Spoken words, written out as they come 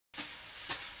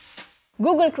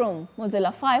Google Chrome,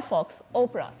 Mozilla Firefox,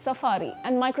 Opera, Safari,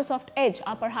 and Microsoft Edge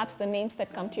are perhaps the names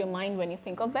that come to your mind when you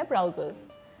think of web browsers.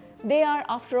 They are,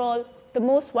 after all, the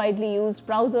most widely used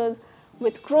browsers,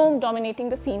 with Chrome dominating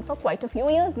the scene for quite a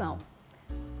few years now.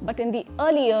 But in the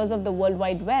early years of the World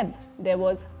Wide Web, there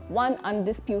was one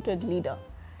undisputed leader,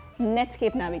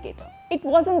 Netscape Navigator. It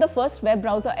wasn't the first web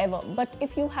browser ever, but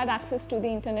if you had access to the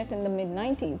internet in the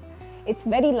mid-90s, it's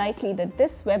very likely that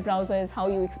this web browser is how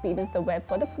you experience the web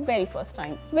for the very first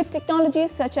time. With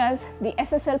technologies such as the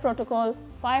SSL protocol,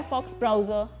 Firefox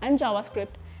browser, and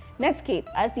JavaScript, Netscape,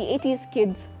 as the 80s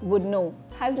kids would know,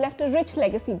 has left a rich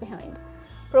legacy behind.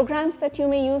 Programs that you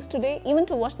may use today, even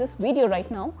to watch this video right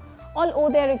now, all owe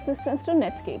their existence to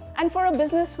Netscape. And for a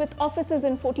business with offices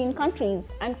in 14 countries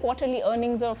and quarterly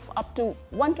earnings of up to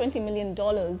 $120 million,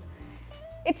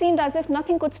 it seemed as if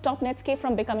nothing could stop Netscape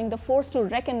from becoming the force to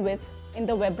reckon with in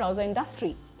the web browser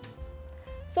industry.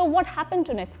 So what happened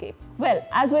to Netscape? Well,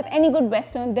 as with any good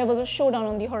Western, there was a showdown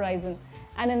on the horizon.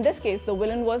 And in this case, the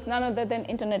villain was none other than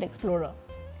Internet Explorer.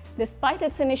 Despite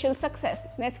its initial success,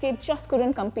 Netscape just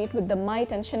couldn't compete with the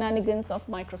might and shenanigans of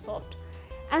Microsoft.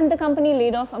 And the company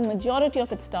laid off a majority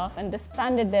of its staff and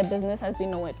disbanded their business as we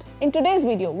know it. In today's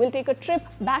video, we'll take a trip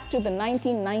back to the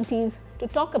 1990s to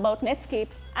talk about Netscape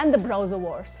and the browser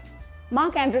wars.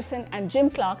 Mark Anderson and Jim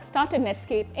Clark started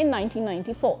Netscape in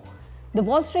 1994. The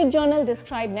Wall Street Journal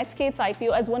described Netscape's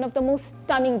IPO as one of the most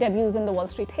stunning debuts in the Wall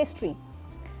Street history.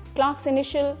 Clark's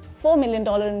initial $4 million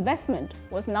investment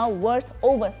was now worth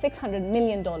over $600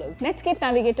 million. Netscape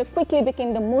Navigator quickly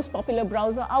became the most popular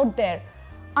browser out there,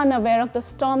 unaware of the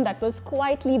storm that was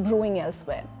quietly brewing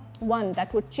elsewhere, one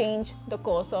that would change the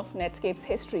course of Netscape's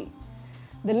history.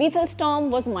 The lethal storm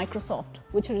was Microsoft,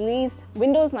 which released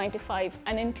Windows 95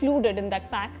 and included in that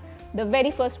pack the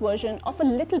very first version of a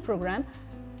little program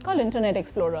called Internet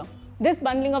Explorer. This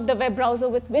bundling of the web browser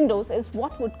with Windows is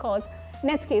what would cause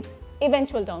Netscape's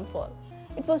eventual downfall.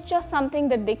 It was just something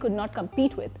that they could not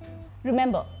compete with.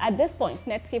 Remember, at this point,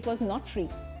 Netscape was not free.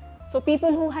 So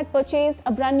people who had purchased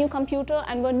a brand new computer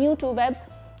and were new to web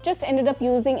just ended up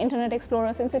using Internet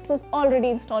Explorer since it was already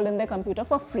installed in their computer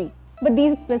for free. But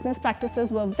these business practices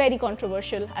were very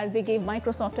controversial as they gave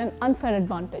Microsoft an unfair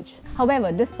advantage.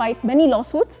 However, despite many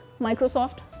lawsuits,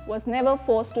 Microsoft was never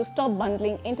forced to stop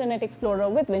bundling Internet Explorer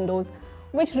with Windows,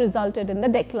 which resulted in the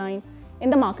decline in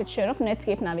the market share of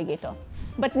Netscape Navigator.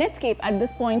 But Netscape at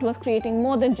this point was creating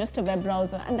more than just a web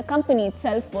browser, and the company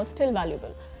itself was still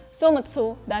valuable. So much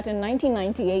so that in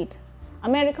 1998,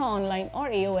 America Online, or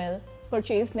AOL,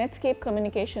 purchased Netscape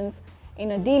Communications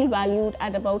in a deal valued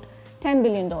at about $10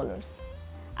 billion.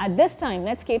 At this time,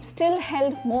 Netscape still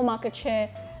held more market share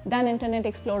than Internet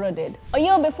Explorer did. A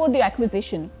year before the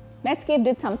acquisition, Netscape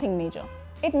did something major.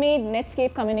 It made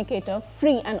Netscape Communicator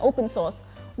free and open source,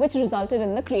 which resulted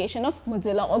in the creation of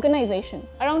Mozilla organization.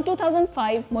 Around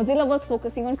 2005, Mozilla was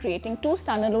focusing on creating two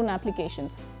standalone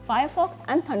applications, Firefox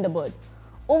and Thunderbird.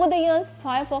 Over the years,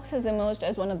 Firefox has emerged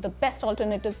as one of the best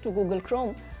alternatives to Google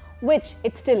Chrome, which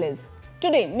it still is.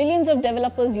 Today, millions of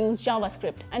developers use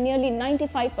JavaScript, and nearly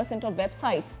 95% of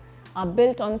websites are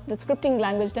built on the scripting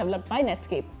language developed by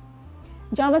Netscape.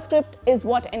 JavaScript is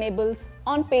what enables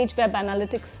on-page web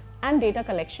analytics and data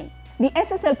collection. The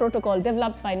SSL protocol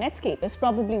developed by Netscape is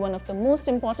probably one of the most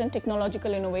important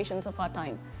technological innovations of our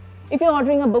time. If you're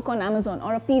ordering a book on Amazon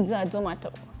or a pizza at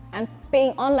Zomato and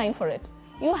paying online for it,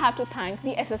 you have to thank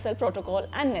the SSL protocol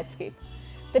and Netscape.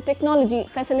 The technology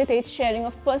facilitates sharing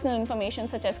of personal information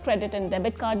such as credit and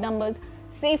debit card numbers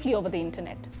safely over the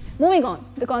internet. Moving on,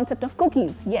 the concept of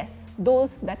cookies, yes, those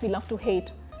that we love to hate,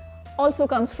 also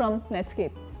comes from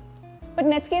Netscape. But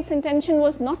Netscape's intention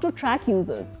was not to track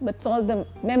users, but solve the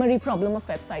memory problem of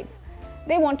websites.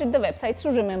 They wanted the websites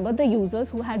to remember the users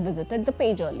who had visited the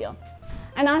page earlier.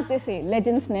 And as they say,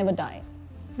 legends never die.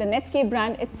 The Netscape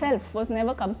brand itself was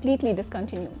never completely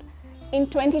discontinued. In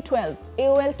 2012,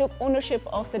 AOL took ownership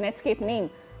of the Netscape name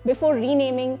before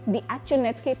renaming the actual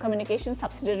Netscape Communications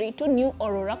subsidiary to New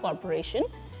Aurora Corporation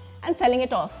and selling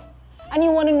it off. And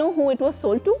you want to know who it was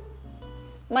sold to?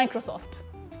 Microsoft.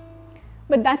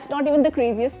 But that's not even the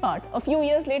craziest part. A few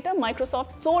years later,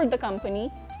 Microsoft sold the company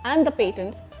and the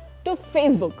patents to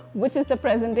Facebook, which is the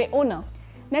present-day owner.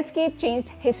 Netscape changed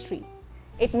history.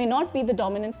 It may not be the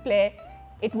dominant player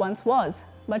it once was,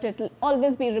 but it will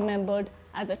always be remembered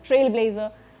as a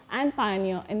trailblazer and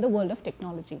pioneer in the world of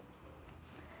technology.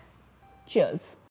 Cheers.